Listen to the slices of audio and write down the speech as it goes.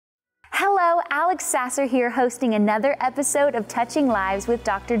Alex Sasser here hosting another episode of Touching Lives with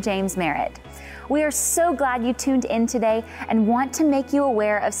Dr. James Merritt. We are so glad you tuned in today and want to make you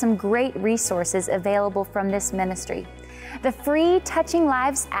aware of some great resources available from this ministry. The free Touching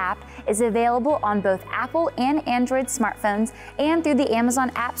Lives app is available on both Apple and Android smartphones and through the Amazon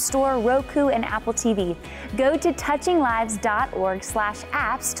App Store, Roku, and Apple TV. Go to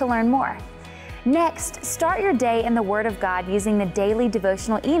touchinglives.org/apps to learn more. Next, start your day in the Word of God using the daily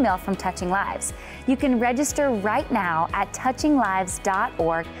devotional email from Touching Lives. You can register right now at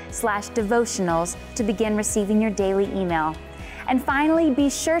touchinglives.org/devotionals to begin receiving your daily email. And finally, be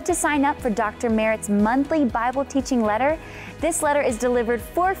sure to sign up for Dr. Merritt's monthly Bible teaching letter. This letter is delivered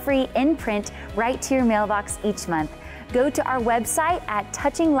for free in print right to your mailbox each month. Go to our website at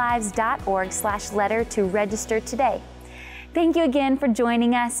touchinglives.org/letter to register today. Thank you again for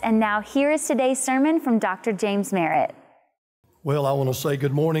joining us, and now here is today's sermon from Dr. James Merritt. Well, I want to say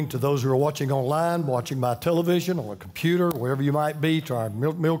good morning to those who are watching online, watching by television, on a computer, wherever you might be, to our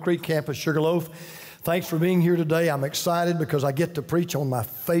Mill Creek campus, Sugarloaf. Thanks for being here today. I'm excited because I get to preach on my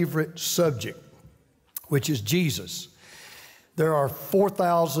favorite subject, which is Jesus. There are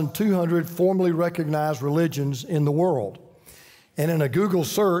 4,200 formally recognized religions in the world. And in a Google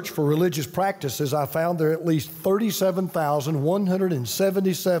search for religious practices, I found there are at least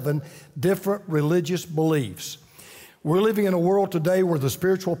 37,177 different religious beliefs. We're living in a world today where the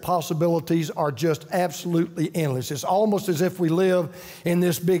spiritual possibilities are just absolutely endless. It's almost as if we live in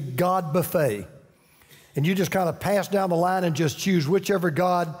this big God buffet. And you just kind of pass down the line and just choose whichever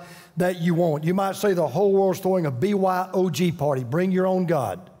God that you want. You might say the whole world's throwing a BYOG party. Bring your own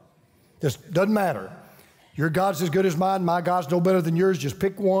God. Just doesn't matter. Your God's as good as mine. My God's no better than yours. Just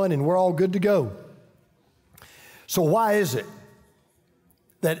pick one and we're all good to go. So why is it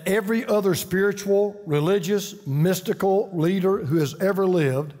that every other spiritual, religious, mystical leader who has ever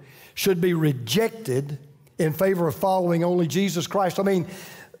lived should be rejected in favor of following only Jesus Christ? I mean,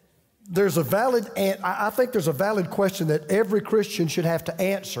 I think there's a valid question that every Christian should have to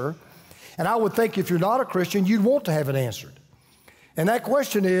answer. And I would think if you're not a Christian, you'd want to have it answered. And that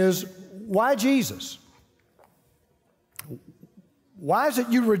question is, why Jesus? Why is it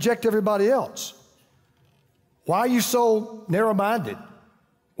you reject everybody else? Why are you so narrow-minded?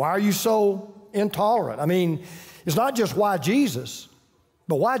 Why are you so intolerant? I mean, it's not just why Jesus,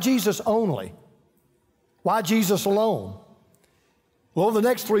 but why Jesus only? Why Jesus alone? Well, over the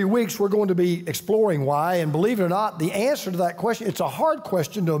next 3 weeks, we're going to be exploring why, and believe it or not, the answer to that question, it's a hard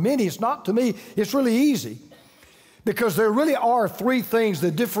question to many. It's not to me. It's really easy. Because there really are three things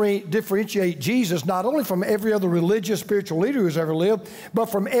that differentiate Jesus not only from every other religious spiritual leader who's ever lived, but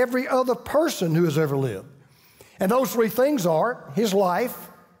from every other person who has ever lived. And those three things are his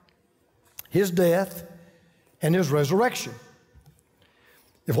life, his death, and his resurrection.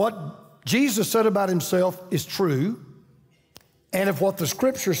 If what Jesus said about himself is true, and if what the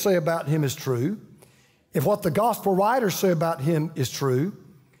scriptures say about him is true, if what the gospel writers say about him is true,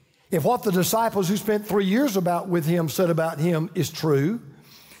 if what the disciples who spent 3 years with him said about him is true,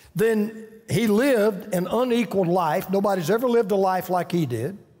 then he lived an unequaled life. Nobody's ever lived a life like he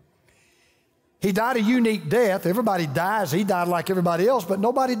did. He died a unique death. Everybody dies. He died like everybody else, but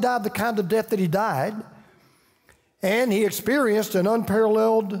nobody died the kind of death that he died. And he experienced an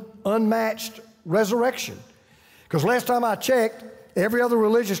unparalleled, unmatched resurrection. Because last time I checked, every other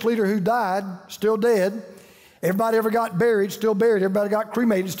religious leader who died, still dead. Everybody ever got buried, still buried. Everybody got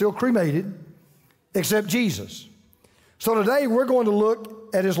cremated, still cremated, except Jesus. So today we're going to look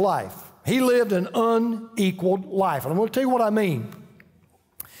at his life. He lived an unequaled life. And I'm going to tell you what I mean.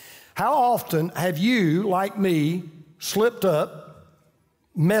 How often have you, like me, slipped up,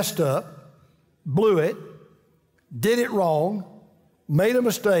 messed up, blew it, did it wrong, made a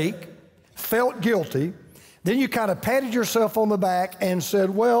mistake, felt guilty, then you kind of patted yourself on the back and said,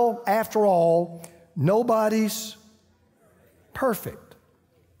 well, after all, nobody's perfect.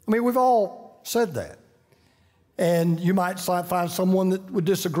 I mean, we've all said that. And you might find someone that would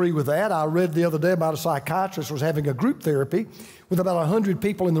disagree with that. I read the other day about a psychiatrist who was having a group therapy with about 100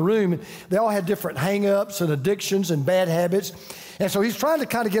 people in the room. And they all had different hang-ups and addictions and bad habits. And so he's trying to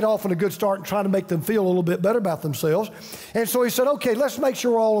kind of get off on a good start and trying to make them feel a little bit better about themselves. And so he said, okay, let's make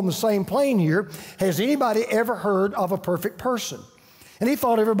sure we're all on the same plane here. Has anybody ever heard of a perfect person? And he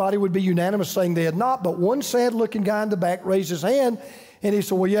thought everybody would be unanimous saying they had not, but one sad-looking guy in the back raised his hand, and he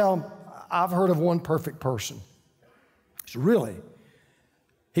said, well, yeah, I've heard of one perfect person. I said, really?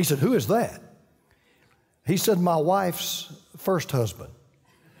 He said, who is that? He said, my wife's first husband.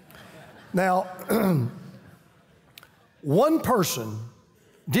 Now, one person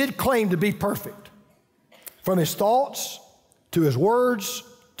did claim to be perfect, from his thoughts, to his words,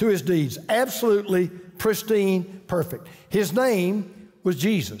 to his deeds. Absolutely pristine, perfect. His name was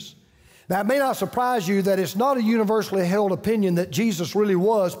Jesus. Now, it may not surprise you that it's not a universally held opinion that Jesus really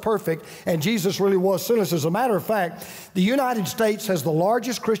was perfect and Jesus really was sinless. As a matter of fact, the United States has the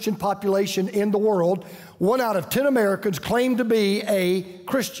largest Christian population in the world. 1 out of 10 Americans claim to be a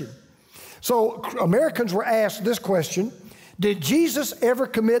Christian. So Americans were asked this question: did Jesus ever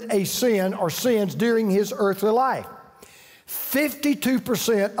commit a sin or sins during his earthly life?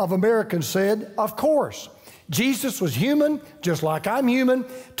 52% of Americans said, of course. Jesus was human, just like I'm human.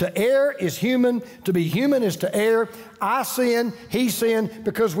 To err is human. To be human is to err. I sin, he sinned,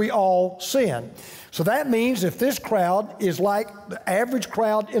 because we all sin. So that means if this crowd is like the average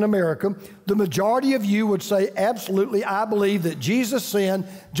crowd in America, the majority of you would say, absolutely, I believe that Jesus sinned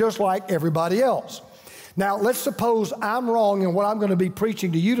just like everybody else. Now, let's suppose I'm wrong in what I'm going to be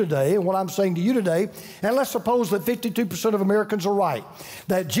preaching to you today and what I'm saying to you today, and let's suppose that 52% of Americans are right,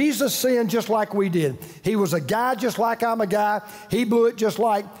 that Jesus sinned just like we did. He was a guy just like I'm a guy. He blew it just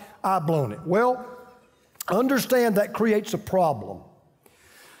like I've blown it. Well, understand that creates a problem.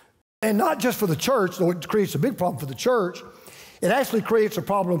 And not just for the church, though it creates a big problem for the church. It actually creates a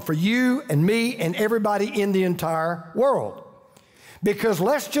problem for you and me and everybody in the entire world. Because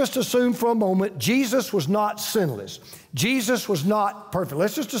let's just assume for a moment Jesus was not sinless. Jesus was not perfect.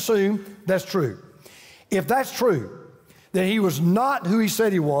 Let's just assume that's true. If that's true, then he was not who he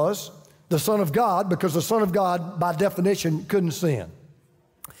said he was, the Son of God, because the Son of God, by definition, couldn't sin.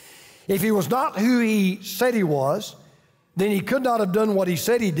 If he was not who he said he was, then he could not have done what he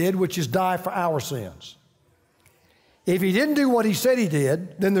said he did, which is die for our sins. If he didn't do what he said he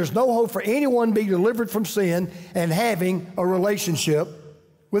did, then there's no hope for anyone being delivered from sin and having a relationship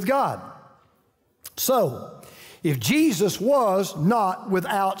with God. So, if Jesus was not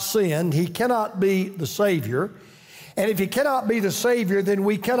without sin, he cannot be the Savior. And if he cannot be the Savior, then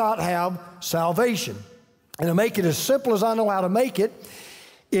we cannot have salvation. And to make it as simple as I know how to make it,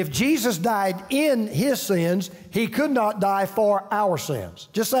 if Jesus died in his sins, he could not die for our sins.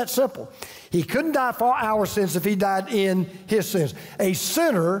 Just that simple. He couldn't die for our sins if he died in his sins. A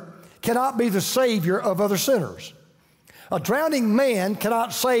sinner cannot be the Savior of other sinners. A drowning man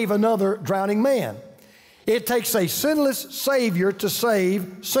cannot save another drowning man. It takes a sinless Savior to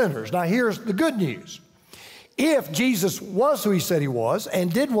save sinners. Now here's the good news. If Jesus was who he said he was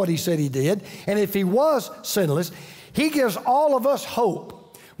and did what he said he did, and if he was sinless, he gives all of us hope.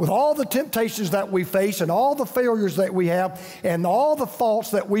 With all the temptations that we face and all the failures that we have and all the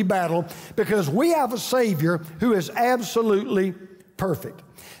faults that we battle, because we have a Savior who is absolutely perfect.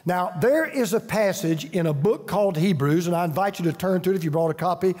 Now, there is a passage in a book called Hebrews, and I invite you to turn to it if you brought a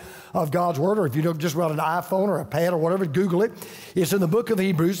copy of God's Word, or if you don't just brought an iPhone or a pad or whatever, Google it. It's in the book of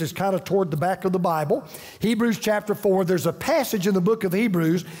Hebrews. It's kind of toward the back of the Bible. Hebrews chapter 4, there's a passage in the book of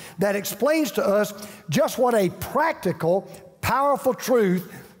Hebrews that explains to us just what a practical, powerful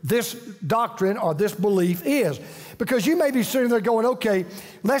truth this doctrine or this belief is. Because you may be sitting there going, okay,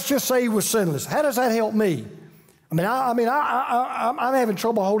 let's just say he was sinless. How does that help me? I'm having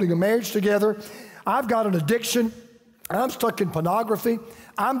trouble holding a marriage together. I've got an addiction. I'm stuck in pornography.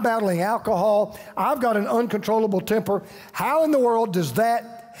 I'm battling alcohol. I've got an uncontrollable temper. How in the world does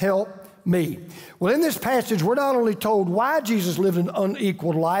that help me? Well, in this passage, we're not only told why Jesus lived an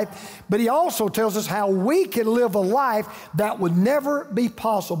unequaled life, but he also tells us how we can live a life that would never be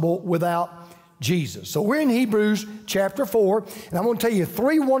possible without Jesus. So we're in Hebrews chapter 4, and I'm going to tell you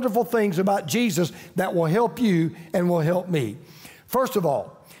 3 wonderful things about Jesus that will help you and will help me. First of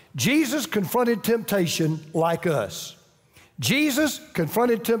all, Jesus confronted temptation like us. Jesus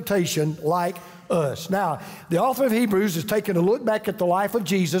confronted temptation like us. Now, the author of Hebrews is taking a look back at the life of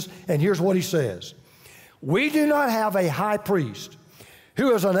Jesus, and here's what he says. We do not have a high priest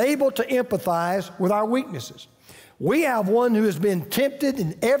who is unable to empathize with our weaknesses. We have one who has been tempted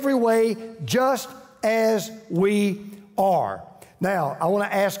in every way just as we are. Now, I want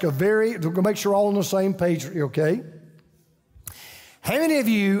to ask we're going to make sure we're all on the same page, okay? How many of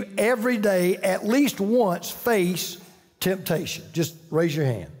you every day at least once face temptation? Just raise your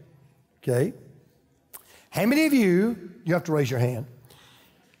hand, okay? How many of you have to raise your hand,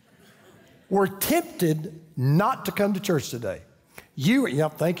 were tempted not to come to church today?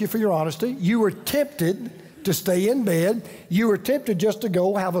 Thank you for your honesty. You were tempted to stay in bed. You were tempted just to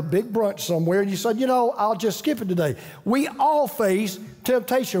go have a big brunch somewhere, and you said, I'll just skip it today. We all face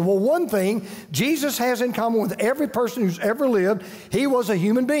temptation. Well, one thing Jesus has in common with every person who's ever lived, he was a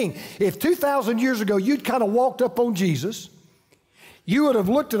human being. If 2,000 years ago you'd kind of walked up on Jesus, you would have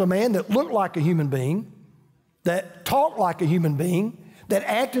looked at a man that looked like a human being, that talked like a human being, that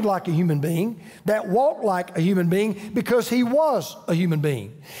acted like a human being, that walked like a human being, because he was a human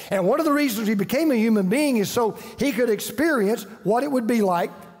being. And one of the reasons he became a human being is so he could experience what it would be like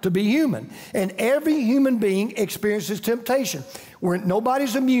to be human. And every human being experiences temptation.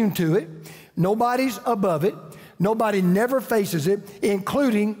 Nobody's immune to it. Nobody's above it. Nobody never faces it,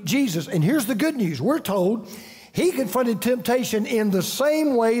 including Jesus. And here's the good news. We're told he confronted temptation in the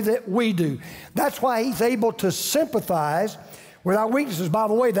same way that we do. That's why he's able to sympathize with our weaknesses. By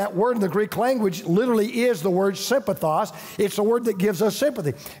the way, that word in the Greek language literally is the word sympathos. It's the word that gives us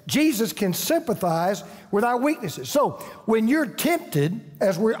sympathy. Jesus can sympathize with our weaknesses. So when you're tempted,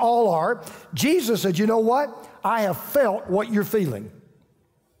 as we all are, Jesus said, you know what? I have felt what you're feeling.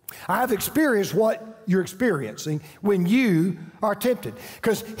 I have experienced what you're experiencing when you are tempted.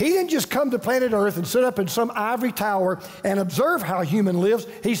 Because he didn't just come to planet Earth and sit up in some ivory tower and observe how human lives.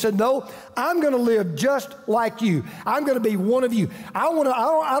 He said, no, I'm going to live just like you. I'm going to be one of you. I don't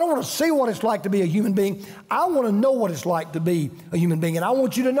want to see what it's like to be a human being. I want to know what it's like to be a human being. And I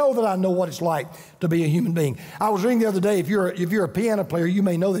want you to know that I know what it's like to be a human being. I was reading the other day, if you're a piano player, you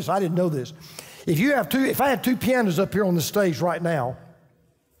may know this. I didn't know this. If I had two pianos up here on the stage right now,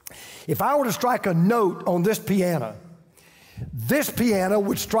 if I were to strike a note on this piano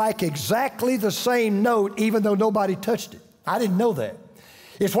would strike exactly the same note even though nobody touched it. I didn't know that.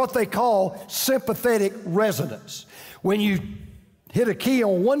 It's what they call sympathetic resonance. When you hit a key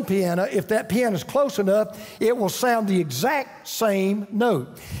on one piano, if that piano is close enough, it will sound the exact same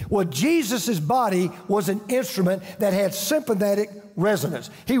note. Well, Jesus' body was an instrument that had sympathetic resonance.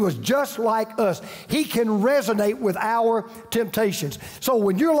 He was just like us. He can resonate with our temptations. So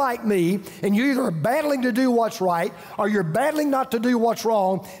when you're like me and you either are battling to do what's right or you're battling not to do what's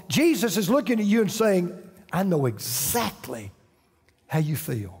wrong, Jesus is looking at you and saying, I know exactly how you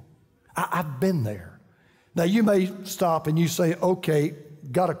feel. I've been there. Now you may stop and you say, okay,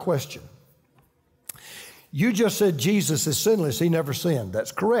 got a question. You just said Jesus is sinless. He never sinned.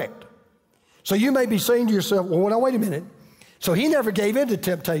 That's correct. So you may be saying to yourself, well, now wait a minute. So he never gave in to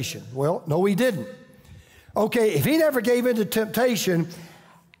temptation. Well, no, he didn't. Okay, if he never gave in to temptation,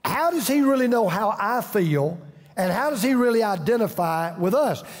 how does he really know how I feel, and how does he really identify with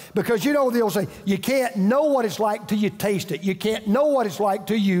us? Because you know the old saying, you can't know what it's like till you taste it. You can't know what it's like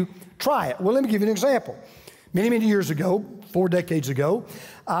till you try it. Well, let me give you an example. Many, many years ago, 4 decades ago,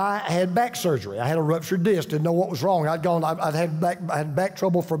 I had back surgery. I had a ruptured disc, didn't know what was wrong. I had back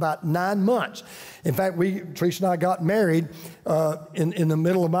trouble for about 9 months. In fact, Teresa and I got married in the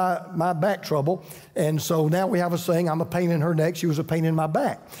middle of my back trouble. And so now we have a saying, I'm a pain in her neck, she was a pain in my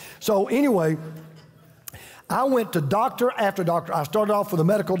back. So anyway, I went to doctor after doctor. I started off with a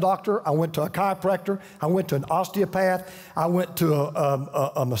medical doctor. I went to a chiropractor. I went to an osteopath. I went to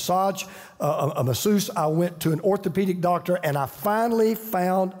a masseuse. I went to an orthopedic doctor, and I finally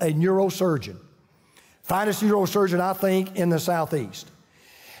found a neurosurgeon. Finest neurosurgeon, I think, in the Southeast.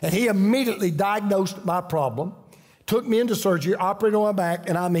 And he immediately diagnosed my problem, took me into surgery, operated on my back,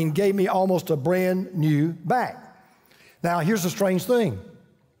 and gave me almost a brand new back. Now, here's the strange thing.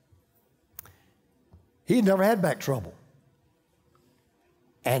 He had never had back trouble.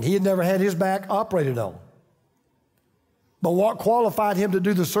 And he had never had his back operated on. But what qualified him to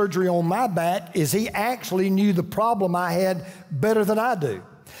do the surgery on my back is he actually knew the problem I had better than I do.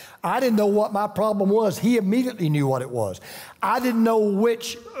 I didn't know what my problem was. He immediately knew what it was. I didn't know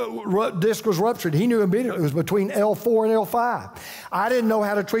which disc was ruptured. He knew immediately it was between L4 and L5. I didn't know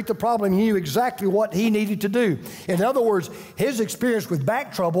how to treat the problem. He knew exactly what he needed to do. In other words, his experience with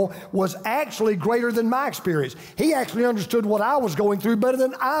back trouble was actually greater than my experience. He actually understood what I was going through better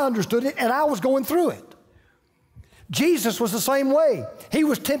than I understood it, and I was going through it. Jesus was the same way. He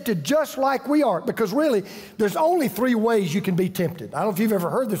was tempted just like we are, because really, there's only 3 ways you can be tempted. I don't know if you've ever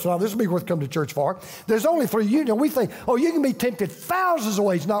heard this or not. This will be worth coming to church for. There's only 3. We think, oh, you can be tempted thousands of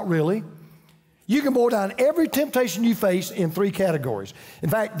ways. Not really. You can boil down every temptation you face in 3 categories. In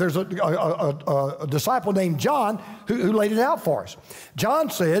fact, there's a disciple named John who laid it out for us. John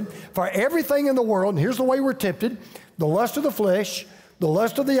said, for everything in the world, and here's the way we're tempted, the lust of the flesh, the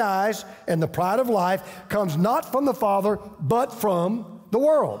lust of the eyes, and the pride of life comes not from the Father, but from the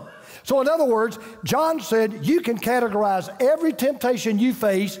world. So in other words, John said you can categorize every temptation you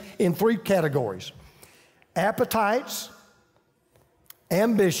face in 3 categories: appetites,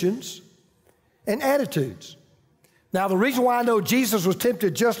 ambitions, and attitudes. Now, the reason why I know Jesus was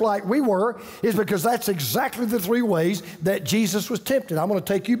tempted just like we were is because that's exactly the 3 ways that Jesus was tempted. I'm going to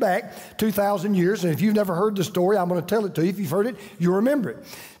take you back 2,000 years, and if you've never heard the story, I'm going to tell it to you. If you've heard it, you'll remember it.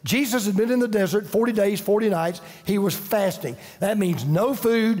 Jesus had been in the desert 40 days, 40 nights. He was fasting. That means no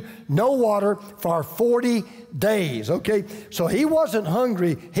food, no water for 40 days, okay? So he wasn't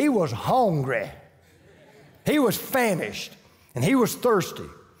hungry, he was hungry. He was famished, and he was thirsty.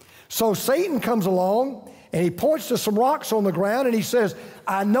 So Satan comes along, and he points to some rocks on the ground, and he says,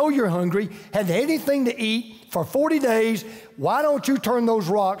 I know you're hungry, hadn't had anything to eat for 40 days. Why don't you turn those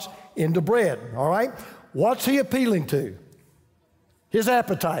rocks into bread, all right? What's he appealing to? His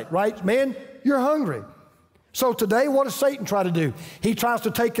appetite, right? Man, you're hungry. So today, what does Satan try to do? He tries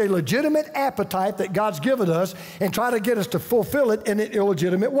to take a legitimate appetite that God's given us and try to get us to fulfill it in an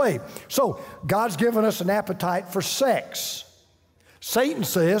illegitimate way. So God's given us an appetite for sex. Satan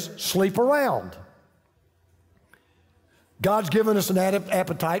says, sleep around. God's given us an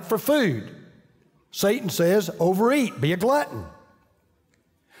appetite for food. Satan says, overeat, be a glutton.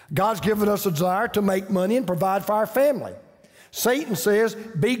 God's given us a desire to make money and provide for our family. Satan says,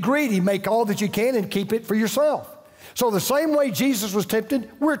 be greedy, make all that you can and keep it for yourself. So the same way Jesus was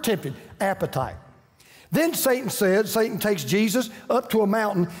tempted, we're tempted, appetite. Then Satan takes Jesus up to a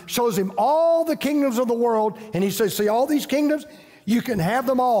mountain, shows him all the kingdoms of the world, and he says, see all these kingdoms? You can have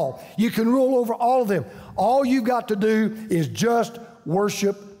them all. You can rule over all of them. All you got to do is just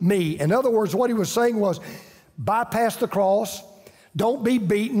worship me. In other words, what he was saying was, bypass the cross. Don't be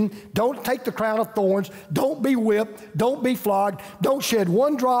beaten. Don't take the crown of thorns. Don't be whipped. Don't be flogged. Don't shed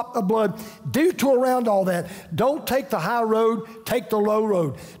one drop of blood. Do to around all that. Don't take the high road. Take the low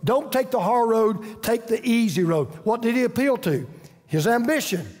road. Don't take the hard road. Take the easy road. What did he appeal to? His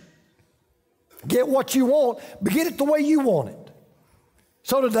ambition. Get what you want, but get it the way you want it.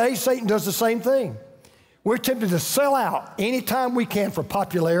 So today, Satan does the same thing. We're tempted to sell out anytime we can for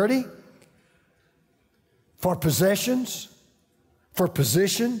popularity, for possessions, for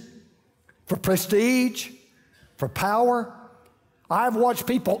position, for prestige, for power. I've watched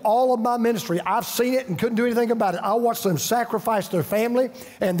people all of my ministry. I've seen it and couldn't do anything about it. I watched them sacrifice their family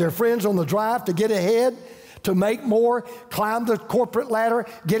and their friends on the drive to get ahead, to make more, climb the corporate ladder,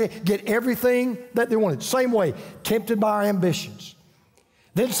 get everything that they wanted. Same way, tempted by our ambitions.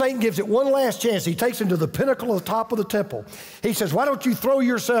 Then Satan gives it one last chance. He takes him to the pinnacle of the top of the temple. He says, why don't you throw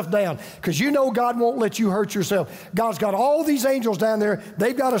yourself down? Because you know God won't let you hurt yourself. God's got all these angels down there.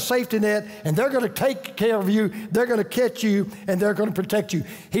 They've got a safety net, and they're going to take care of you. They're going to catch you, and they're going to protect you.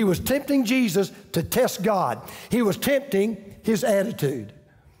 He was tempting Jesus to test God. He was tempting his attitude.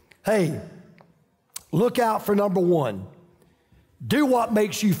 Hey, look out for number one. Do what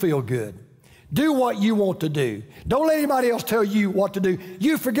makes you feel good. Do what you want to do. Don't let anybody else tell you what to do.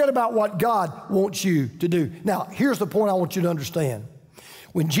 You forget about what God wants you to do. Now, here's the point I want you to understand.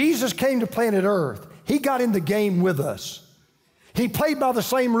 When Jesus came to planet Earth, he got in the game with us. He played by the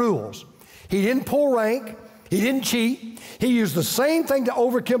same rules. He didn't pull rank. He didn't cheat. He used the same thing to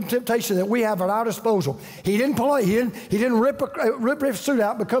overcome temptation that we have at our disposal. He didn't play. He didn't rip his suit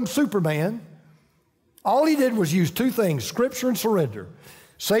out and become Superman. All he did was use two things, Scripture and surrender.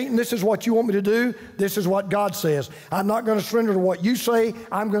 Satan, this is what you want me to do. This is what God says. I'm not going to surrender to what you say.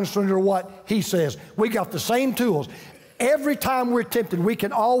 I'm going to surrender to what he says. We got the same tools. Every time we're tempted, we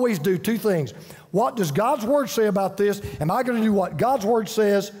can always do two things. What does God's word say about this? Am I going to do what God's word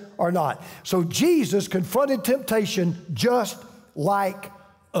says or not? So Jesus confronted temptation just like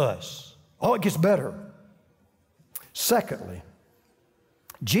us. Oh, it gets better. Secondly,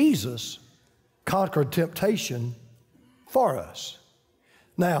 Jesus conquered temptation for us.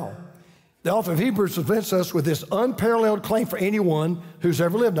 Now, the author of Hebrews presents us with this unparalleled claim for anyone who's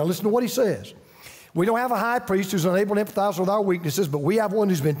ever lived. Now, listen to what he says. We don't have a high priest who's unable to empathize with our weaknesses, but we have one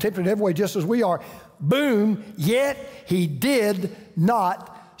who's been tempted in every way just as we are. Boom, yet he did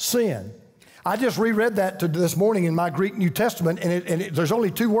not sin. I just reread that this morning in my Greek New Testament, and there's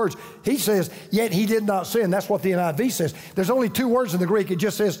only two words. He says, yet he did not sin. That's what the NIV says. There's only two words in the Greek. It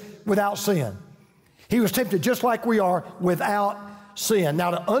just says, without sin. He was tempted just like we are, without sin.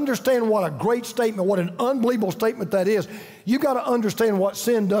 Now, to understand what a great statement, what an unbelievable statement that is, you've got to understand what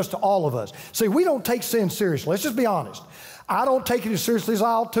sin does to all of us. See, we don't take sin seriously. Let's just be honest. I don't take it as seriously as I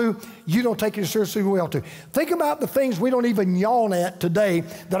ought to. You don't take it as seriously as we ought to. Think about the things we don't even yawn at today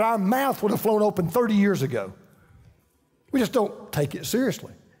that our mouth would have flown open 30 years ago. We just don't take it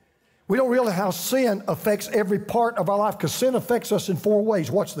seriously. We don't realize how sin affects every part of our life, because sin affects us in four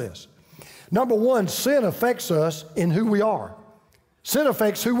ways. Watch this. Number one, sin affects us in who we are. Sin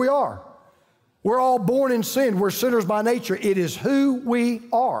affects who we are. We're all born in sin. We're sinners by nature. It is who we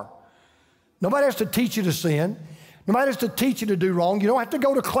are. Nobody has to teach you to sin. Nobody has to teach you to do wrong. You don't have to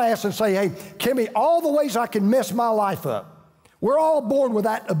go to class and say, hey, Kimmy, all the ways I can mess my life up. We're all born with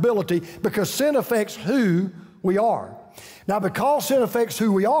that ability because sin affects who we are. Now, because sin affects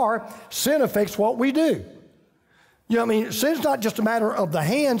who we are, sin affects what we do. You know what I mean? Sin's not just a matter of the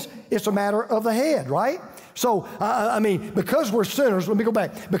hands, it's a matter of the head, right? So, because we're sinners, let me go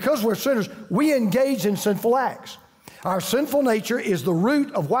back. Because we're sinners, we engage in sinful acts. Our sinful nature is the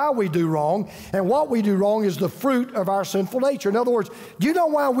root of why we do wrong, and what we do wrong is the fruit of our sinful nature. In other words, do you know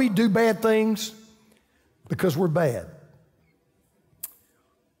why we do bad things? Because we're bad.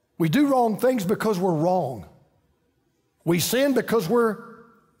 We do wrong things because we're wrong. We sin because we're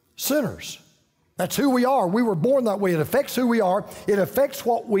sinners. That's who we are. We were born that way. It affects who we are. It affects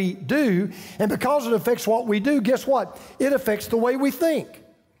what we do. And because it affects what we do, guess what? It affects the way we think.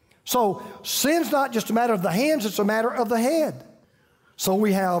 So sin's not just a matter of the hands, it's a matter of the head. So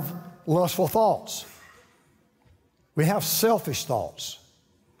we have lustful thoughts. We have selfish thoughts.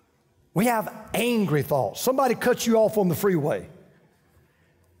 We have angry thoughts. Somebody cuts you off on the freeway.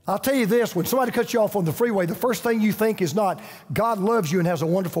 I'll tell you this, when somebody cuts you off on the freeway, the first thing you think is not, God loves you and has a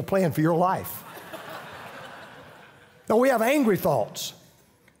wonderful plan for your life. No, we have angry thoughts.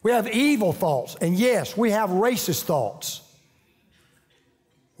 We have evil thoughts. And yes, we have racist thoughts.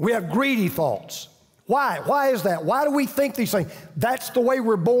 We have greedy thoughts. Why? Why is that? Why do we think these things? That's the way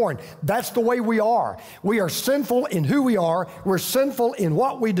we're born. That's the way we are. We are sinful in who we are. We're sinful in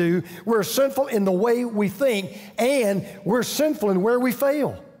what we do. We're sinful in the way we think. And we're sinful in where we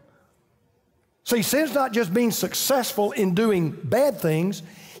fail. See, sin's not just being successful in doing bad things.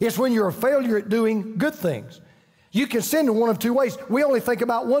 It's when you're a failure at doing good things. You can sin in one of two ways. We only think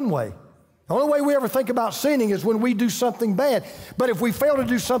about one way. The only way we ever think about sinning is when we do something bad. But if we fail to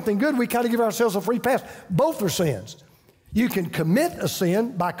do something good, we kind of give ourselves a free pass. Both are sins. You can commit a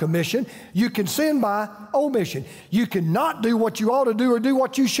sin by commission. You can sin by omission. You can not do what you ought to do or do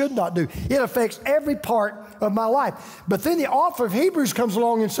what you should not do. It affects every part of my life. But then the author of Hebrews comes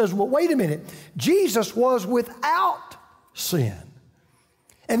along and says, well, wait a minute. Jesus was without sin.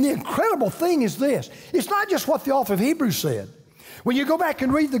 And the incredible thing is this. It's not just what the author of Hebrews said. When you go back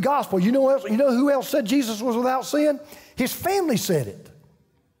and read the gospel, you know who else said Jesus was without sin? His family said it.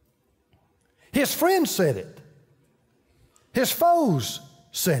 His friends said it. His foes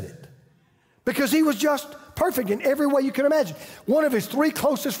said it. Because he was just perfect in every way you can imagine. One of his three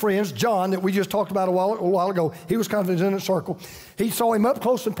closest friends, John, that we just talked about a while ago, he was kind of in his inner circle. He saw him up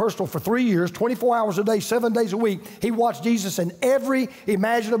close and personal for 3 years, 24 hours a day, 7 days a week. He watched Jesus in every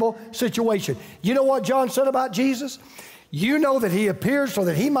imaginable situation. You know what John said about Jesus? You know that he appeared so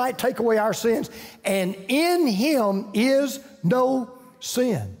that he might take away our sins, and in him is no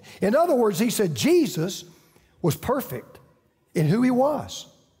sin. In other words, he said Jesus was perfect in who he was.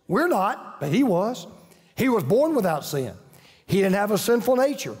 We're not, but he was. He was born without sin. He didn't have a sinful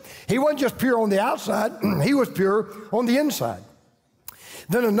nature. He wasn't just pure on the outside, he was pure on the inside.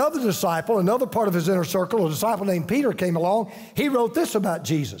 Then another disciple, another part of his inner circle, a disciple named Peter came along. He wrote this about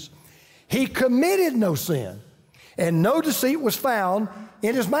Jesus. He committed no sin, and no deceit was found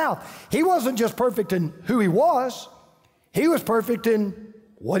in his mouth. He wasn't just perfect in who he was perfect in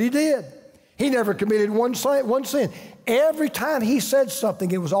what he did. He never committed one sin. Every time he said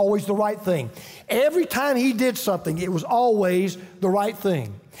something, it was always the right thing. Every time he did something, it was always the right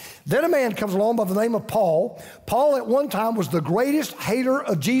thing. Then a man comes along by the name of Paul. Paul at one time was the greatest hater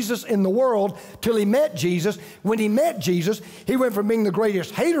of Jesus in the world till he met Jesus. When he met Jesus, he went from being the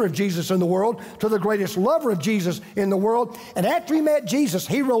greatest hater of Jesus in the world to the greatest lover of Jesus in the world. And after he met Jesus,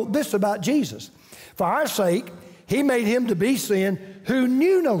 he wrote this about Jesus. For our sake, he made him to be sin who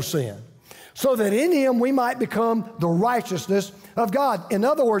knew no sin, so that in him we might become the righteousness of God. In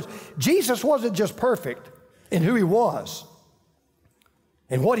other words, Jesus wasn't just perfect in who he was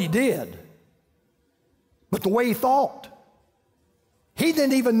and what he did, but the way he thought. He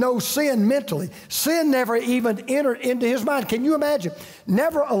didn't even know sin mentally. Sin never even entered into his mind. Can you imagine?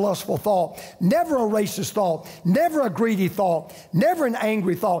 Never a lustful thought, never a racist thought, never a greedy thought, never an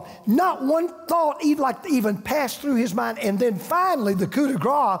angry thought. Not one thought even passed through his mind. And then finally, the coup de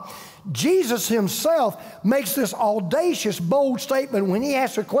grace, Jesus himself makes this audacious, bold statement when he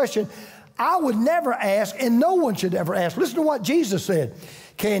asks a question I would never ask and no one should ever ask. Listen to what Jesus said.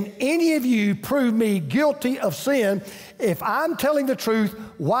 Can any of you prove me guilty of sin? If I'm telling the truth,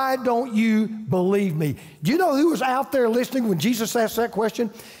 why don't you believe me? Do you know who was out there listening when Jesus asked that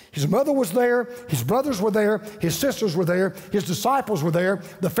question? His mother was there, his brothers were there, his sisters were there, his disciples were there,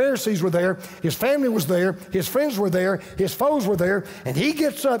 the Pharisees were there, his family was there, his friends were there, his foes were there, and he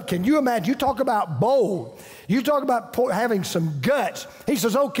gets up. Can you imagine? You talk about bold. You talk about having some guts. He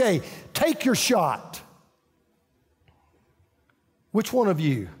says, okay, take your shot. Which one of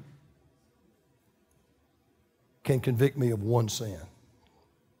you can convict me of one sin?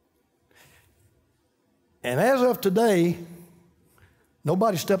 And as of today,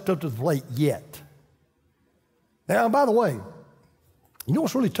 nobody stepped up to the plate yet. Now, by the way, you know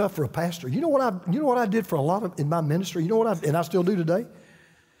what's really tough for a pastor? You know what I did for a lot of in my ministry? You know what and I still do today?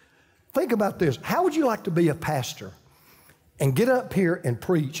 Think about this. How would you like to be a pastor and get up here and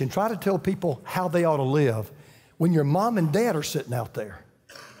preach and try to tell people how they ought to live when your mom and dad are sitting out there?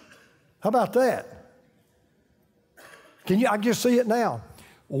 How about that? I can just see it now.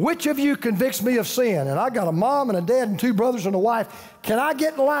 Which of you convicts me of sin? And I got a mom and a dad and 2 brothers and a wife. Can I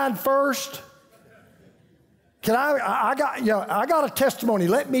get in line first? Can I got a testimony.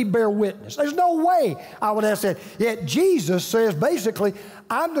 Let me bear witness. There's no way I would ask that. Yet Jesus says, basically,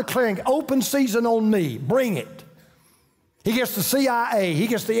 I'm declaring open season on me. Bring it. He gets the CIA. He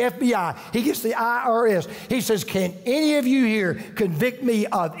gets the FBI. He gets the IRS. He says, can any of you here convict me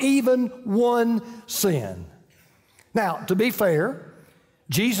of even one sin? Now, to be fair,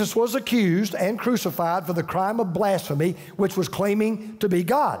 Jesus was accused and crucified for the crime of blasphemy, which was claiming to be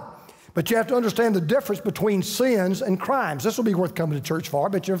God. But you have to understand the difference between sins and crimes. This will be worth coming to church for,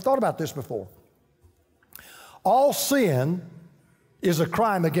 but you've thought about this before. All sin is a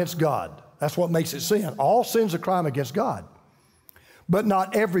crime against God. That's what makes it sin. All sin's a crime against God. But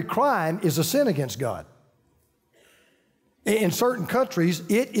not every crime is a sin against God. In certain countries,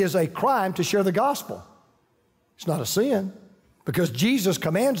 it is a crime to share the gospel. It's not a sin, because Jesus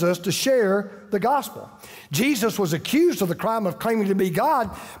commands us to share the gospel. Jesus was accused of the crime of claiming to be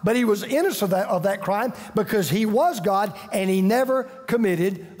God, but he was innocent of that crime because he was God and he never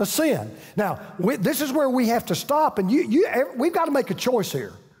committed a sin. Now, this is where we have to stop, and we've got to make a choice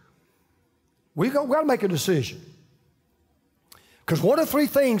here. We've got to make a decision. Because one of 3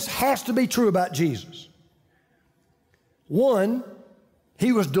 things has to be true about Jesus. 1,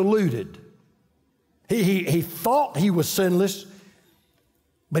 he was deluded. He thought he was sinless,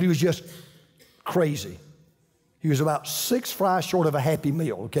 but he was just crazy. He was about 6 fries short of a Happy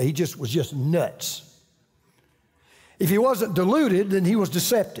Meal, okay? He was just nuts. If he wasn't deluded, then he was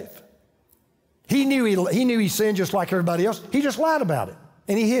deceptive. He knew he sinned just like everybody else. He just lied about it,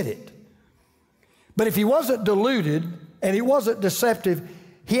 and he hid it. But if he wasn't deluded and he wasn't deceptive,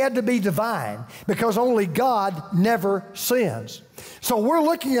 he had to be divine, because only God never sins. So we're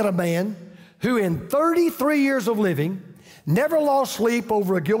looking at a man who in 33 years of living never lost sleep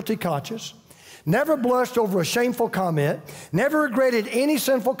over a guilty conscience, never blushed over a shameful comment, never regretted any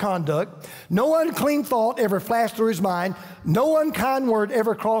sinful conduct, no unclean thought ever flashed through his mind, no unkind word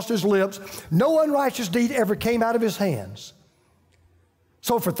ever crossed his lips, no unrighteous deed ever came out of his hands.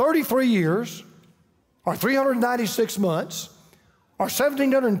 So for 33 years, or 396 months, or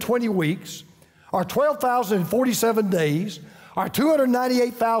 1,720 weeks, or 12,047 days, our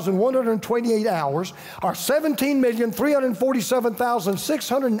 298,128 hours, our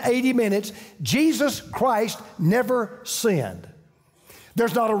 17,347,680 minutes, Jesus Christ never sinned.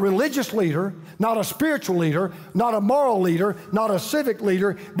 There's not a religious leader, not a spiritual leader, not a moral leader, not a civic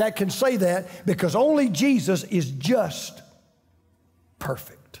leader that can say that, because only Jesus is just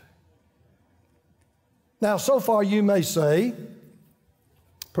perfect. Now, so far you may say,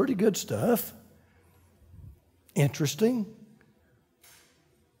 pretty good stuff, interesting,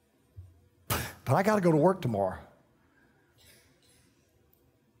 but I got to go to work tomorrow.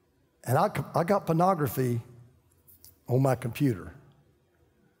 And I got pornography on my computer.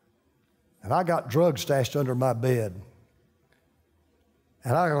 And I got drugs stashed under my bed.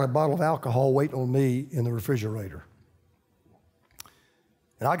 And I got a bottle of alcohol waiting on me in the refrigerator.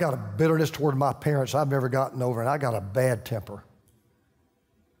 And I got a bitterness toward my parents I've never gotten over, and I got a bad temper.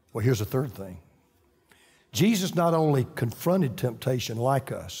 Well, here's the third thing. Jesus not only confronted temptation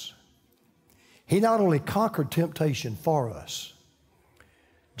like us, he not only conquered temptation for us,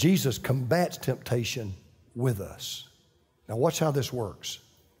 Jesus combats temptation with us. Now watch how this works.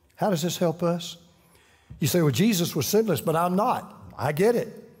 How does this help us? You say, well, Jesus was sinless, but I'm not. I get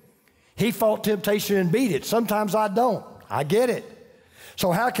it. He fought temptation and beat it. Sometimes I don't. I get it.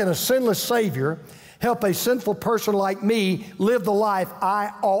 So how can a sinless Savior help a sinful person like me live the life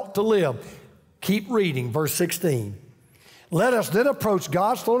I ought to live? Keep reading, verse 16. Let us then approach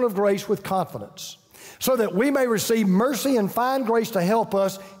God's throne of grace with confidence, so that we may receive mercy and find grace to help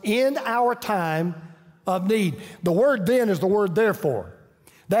us in our time of need. The word then is the word therefore.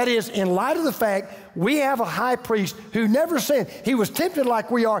 That is, in light of the fact we have a high priest who never sinned. He was tempted like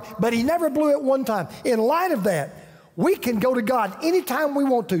we are, but he never blew it one time. In light of that, we can go to God anytime we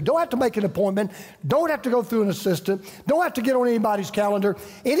want to. Don't have to make an appointment. Don't have to go through an assistant. Don't have to get on anybody's calendar.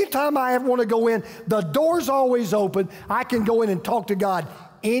 Anytime I want to go in, the door's always open. I can go in and talk to God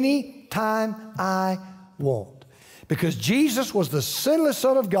anytime I want. Because Jesus was the sinless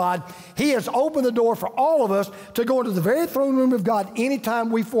Son of God. He has opened the door for all of us to go into the very throne room of God anytime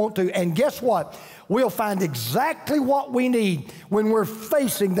we want to. And guess what? We'll find exactly what we need when we're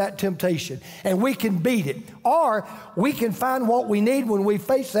facing that temptation, and we can beat it. Or we can find what we need when we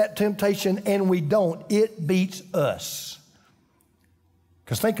face that temptation and we don't. It beats us.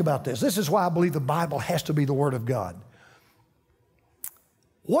 Because think about this. This is why I believe the Bible has to be the Word of God.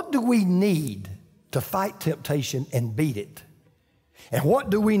 What do we need to fight temptation and beat it? And what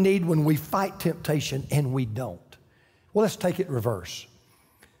do we need when we fight temptation and we don't? Well, let's take it in reverse.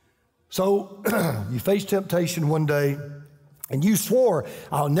 So you faced temptation one day and you swore,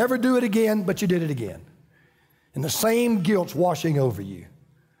 I'll never do it again, but you did it again. And the same guilt's washing over you.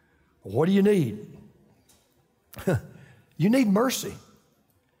 What do you need? You need mercy.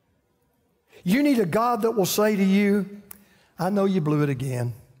 You need a God that will say to you, I know you blew it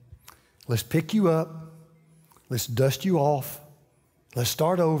again. Let's pick you up. Let's dust you off. Let's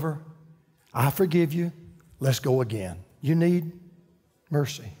start over. I forgive you. Let's go again. You need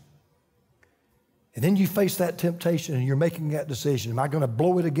mercy. And then you face that temptation and you're making that decision. Am I going to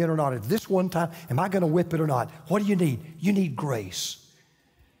blow it again or not? If this one time, am I going to whip it or not? What do you need? You need grace.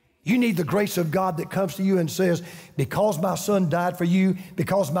 You need the grace of God that comes to you and says, because my Son died for you,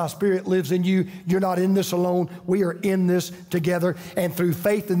 because my Spirit lives in you, you're not in this alone. We are in this together. And through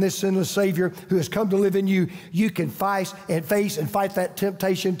faith in this sinless Savior who has come to live in you, you can face and fight that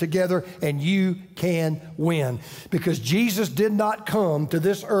temptation together, and you can win. Because Jesus did not come to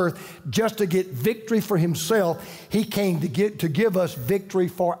this earth just to get victory for himself. He came to give us victory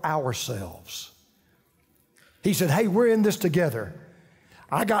for ourselves. He said, hey, we're in this together.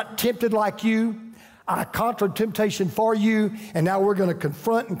 I got tempted like you. I conquered temptation for you, and now we're going to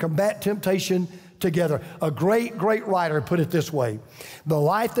confront and combat temptation together. A great, great writer put it this way. The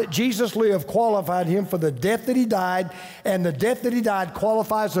life that Jesus lived qualified him for the death that he died, and the death that he died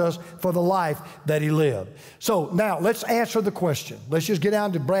qualifies us for the life that he lived. So now let's answer the question. Let's just get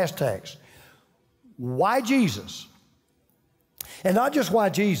down to brass tacks. Why Jesus? And not just why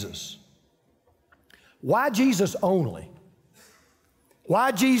Jesus. Why Jesus only?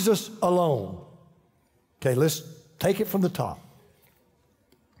 Why Jesus alone? Okay, let's take it from the top.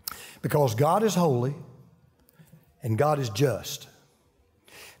 Because God is holy and God is just.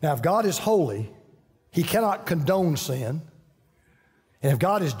 Now, if God is holy, he cannot condone sin. And if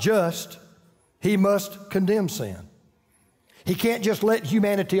God is just, he must condemn sin. He can't just let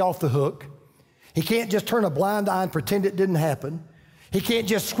humanity off the hook. He can't just turn a blind eye and pretend it didn't happen. He can't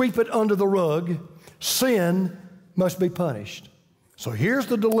just sweep it under the rug. Sin must be punished. So here's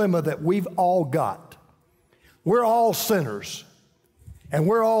the dilemma that we've all got. We're all sinners, and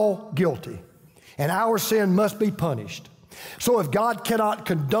we're all guilty, and our sin must be punished. So if God cannot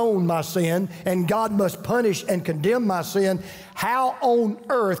condone my sin, and God must punish and condemn my sin, how on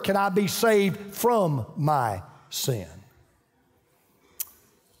earth can I be saved from my sin?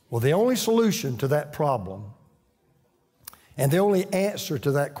 Well, the only solution to that problem, and the only answer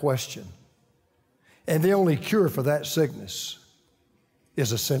to that question, and the only cure for that sickness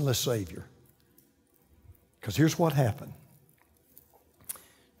is a sinless Savior. Because here's what happened.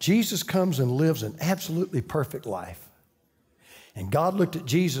 Jesus comes and lives an absolutely perfect life. And God looked at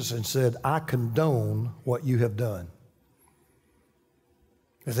Jesus and said, I condone what you have done.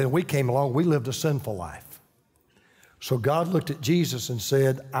 And then we came along, we lived a sinful life. So God looked at Jesus and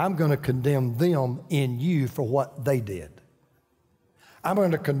said, I'm going to condemn them in you for what they did. I'm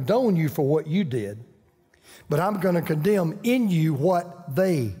going to condone you for what you did, but I'm going to condemn in you what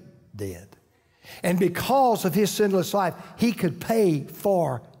they did. And because of his sinless life, he could pay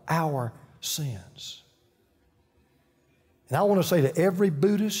for our sins. And I want to say to every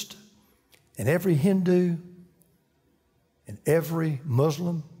Buddhist and every Hindu and every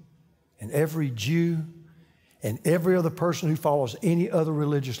Muslim and every Jew and every other person who follows any other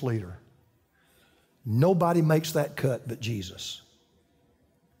religious leader, nobody makes that cut but Jesus.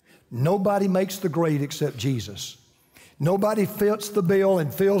 Nobody makes the grade except Jesus. Nobody fits the bill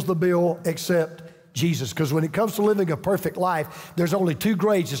and fills the bill except Jesus. Because when it comes to living a perfect life, there's only two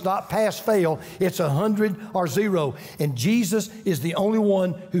grades. It's not pass, fail. It's 100 or 0. And Jesus is the only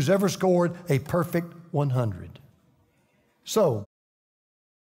one who's ever scored a perfect 100. So,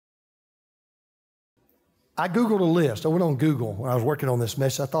 I Googled a list. I went on Google when I was working on this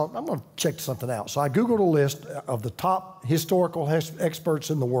message. I thought, I'm going to check something out. So I Googled a list of the top historical experts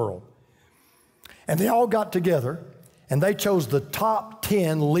in the world. And they all got together, and they chose the top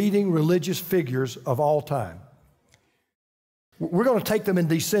 10 leading religious figures of all time. We're going to take them in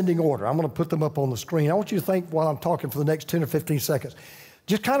descending order. I'm going to put them up on the screen. I want you to think while I'm talking for the next 10 or 15 seconds.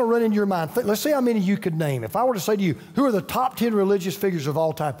 Just kind of run in your mind. Let's see how many you could name. If I were to say to you, who are the top 10 religious figures of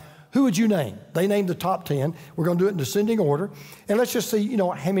all time? Who would you name? They named the top 10. We're going to do it in descending order. And let's just see, you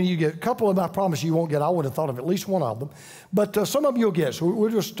know, how many you get. A couple of them I promise you won't get. I would have thought of at least one of them. But some of them you'll get. So we'll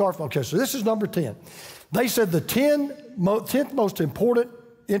just start from, okay, so this is number 10. They said the 10th most important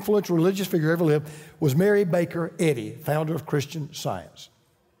influential religious figure ever lived was Mary Baker Eddy, founder of Christian Science.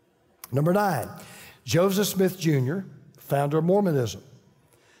 Number 9, Joseph Smith Jr., founder of Mormonism.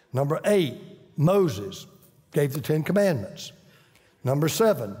 Number 8, Moses gave the 10 Commandments. Number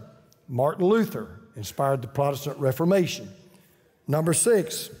 7, Martin Luther inspired the Protestant Reformation. Number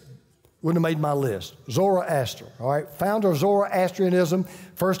 6, wouldn't have made my list, Zoroaster, all right, founder of Zoroastrianism,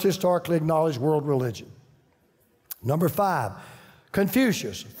 first historically acknowledged world religion. Number 5,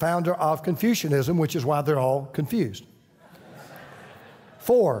 Confucius, founder of Confucianism, which is why they're all confused.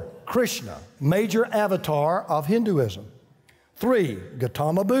 4, Krishna, major avatar of Hinduism. 3,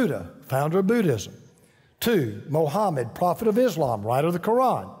 Gautama Buddha, founder of Buddhism. 2, Muhammad, prophet of Islam, writer of the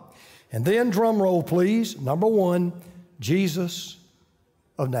Quran. And then, drum roll please, number 1, Jesus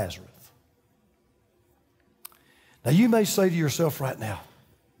of Nazareth. Now you may say to yourself right now,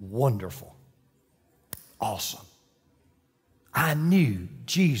 wonderful, awesome. I knew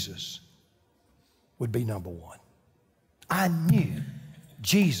Jesus would be number 1. I knew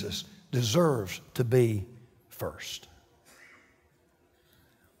Jesus deserves to be first.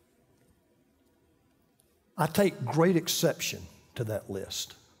 I take great exception to that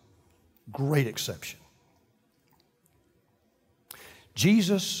list. Great exception.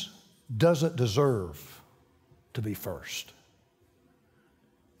 Jesus doesn't deserve to be first.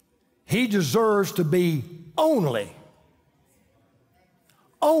 He deserves to be only.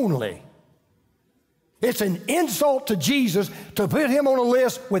 It's an insult to Jesus to put him on a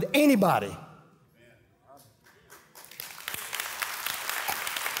list with anybody.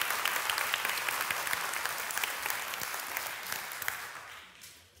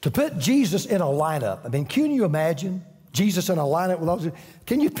 To put Jesus in a lineup. I mean, can you imagine Jesus in a lineup with all those?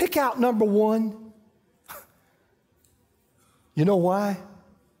 Can you pick out number 1? You know why?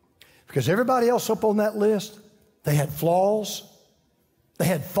 Because everybody else up on that list, they had flaws, they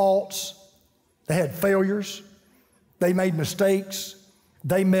had faults, they had failures, they made mistakes,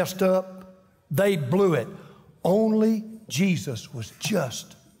 they messed up, they blew it. Only Jesus was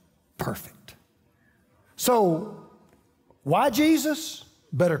just perfect. So, why Jesus?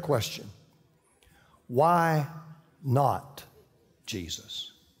 Better question. Why not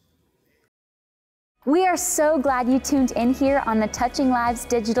Jesus? We are so glad you tuned in here on the Touching Lives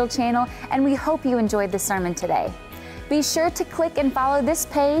digital channel, and we hope you enjoyed the sermon today. Be sure to click and follow this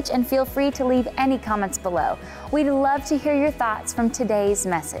page and feel free to leave any comments below. We'd love to hear your thoughts from today's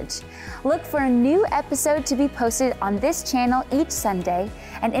message. Look for a new episode to be posted on this channel each Sunday,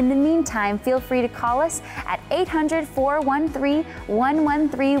 and in the meantime, feel free to call us at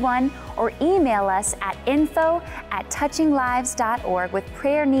 800-413-1131 or email us at info@touchinglives.org with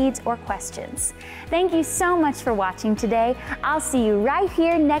prayer needs or questions. Thank you so much for watching today. I'll see you right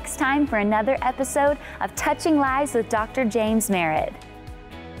here next time for another episode of Touching Lives with Dr. James Merritt.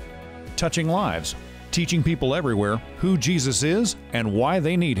 Touching Lives, teaching people everywhere who Jesus is and why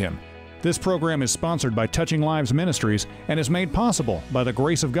they need Him. This program is sponsored by Touching Lives Ministries and is made possible by the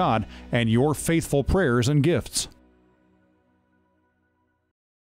grace of God and your faithful prayers and gifts.